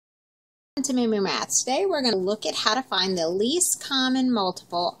To Moomoomath. Today we're going to look at how to find the least common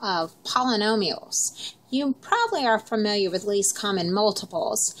multiple of polynomials. You probably are familiar with least common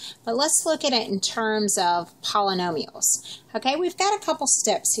multiples, but let's look at it in terms of polynomials. Okay, we've got a couple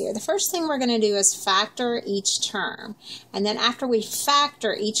steps here. The first thing we're going to do is factor each term, and then after we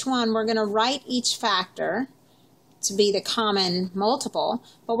factor each one, we're going to write each factor to be the common multiple,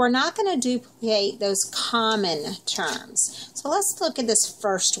 but we're not going to duplicate those common terms. So let's look at this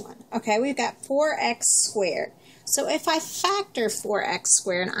first one. Okay, we've got 4x squared. So if I factor 4x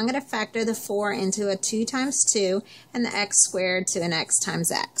squared, I'm going to factor the 4 into a 2 times 2 and the x squared to an x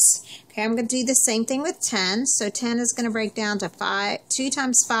times x. Okay, I'm going to do the same thing with 10. So 10 is going to break down to 2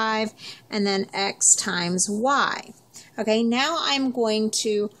 times 5 and then x times y. Okay, now I'm going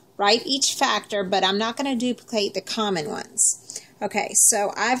to write each factor, but I'm not going to duplicate the common ones. Okay,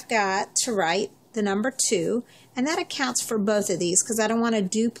 so I've got to write the number 2, and that accounts for both of these because I don't want to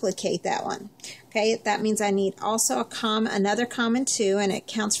duplicate that one. Okay, that means I need also another common 2, and it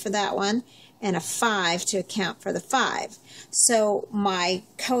counts for that one, and a 5 to account for the 5. So my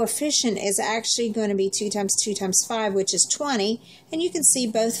coefficient is actually going to be 2 times 2 times 5, which is 20, and you can see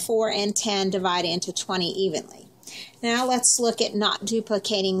both 4 and 10 divide into 20 evenly. Now let's look at not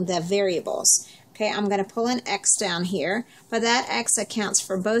duplicating the variables. Okay, I'm going to pull an x down here, but that x accounts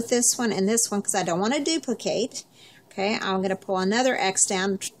for both this one and this one because I don't want to duplicate. Okay, I'm going to pull another x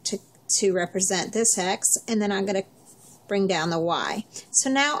down to represent this x, and then I'm going to bring down the y. So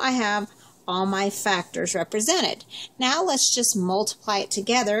now I have all my factors represented. Now let's just multiply it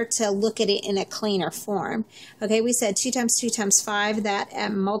together to look at it in a cleaner form. Okay, we said 2 times 2 times 5,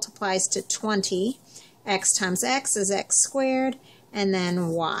 that multiplies to 20. X times x is x squared, and then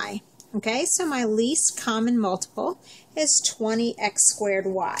y. Okay, so my least common multiple is 20x squared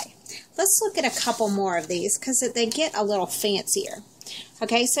y. Let's look at a couple more of these because they get a little fancier.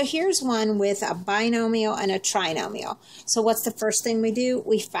 Okay, so here's one with a binomial and a trinomial. So what's the first thing we do?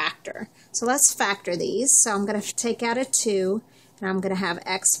 We factor. So let's factor these. So I'm going to take out a 2, and I'm going to have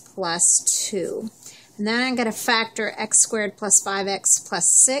x plus 2. And then I'm going to factor x squared plus 5x plus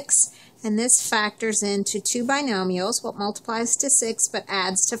 6. And this factors into two binomials, what multiplies to 6 but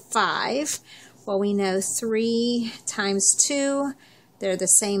adds to 5. Well, we know 3 times 2, they're the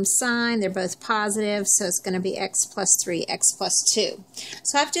same sign, they're both positive, so it's going to be x plus 3, x plus 2.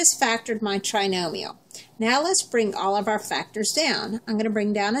 So I've just factored my trinomial. Now let's bring all of our factors down. I'm going to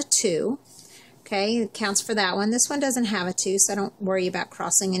bring down a 2. Okay, it counts for that one. This one doesn't have a 2, so don't worry about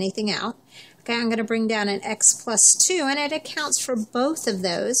crossing anything out. Okay, I'm going to bring down an x plus 2, and it accounts for both of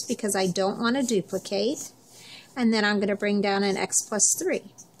those because I don't want to duplicate. And then I'm going to bring down an x plus 3.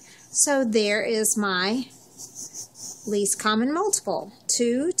 So there is my least common multiple,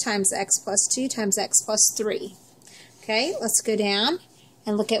 2 times x plus 2 times x plus 3. Okay, let's go down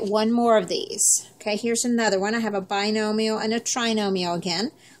and look at one more of these. Okay, here's another one. I have a binomial and a trinomial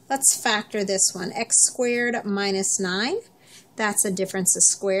again. Let's factor this one, x squared minus 9. That's a difference of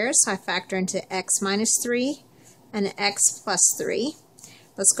squares, so I factor into x minus 3 and x plus 3.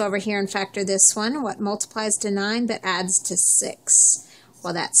 Let's go over here and factor this one. What multiplies to 9 but adds to 6?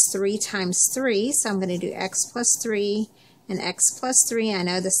 Well, that's 3 times 3, so I'm going to do x plus 3 and x plus 3. I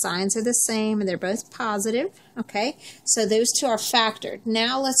know the signs are the same and they're both positive. Okay, so those two are factored.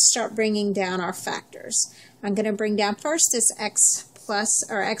 Now let's start bringing down our factors. I'm going to bring down first this x plus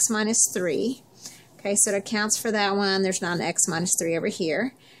or x minus 3. Okay, so it accounts for that one. There's not an x minus 3 over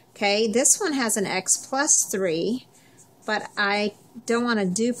here. Okay, this one has an x plus 3, but I don't want to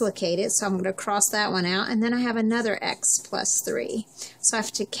duplicate it, so I'm going to cross that one out, and then I have another x plus 3. So I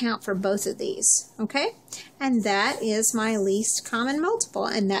have to count for both of these. Okay, and that is my least common multiple,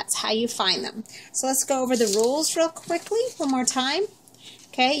 and that's how you find them. So let's go over the rules real quickly one more time.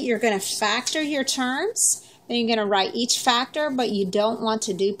 Okay, you're going to factor your terms. Then you're going to write each factor, but you don't want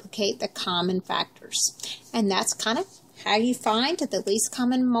to duplicate the common factors. And that's kind of how you find the least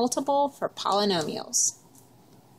common multiple for polynomials.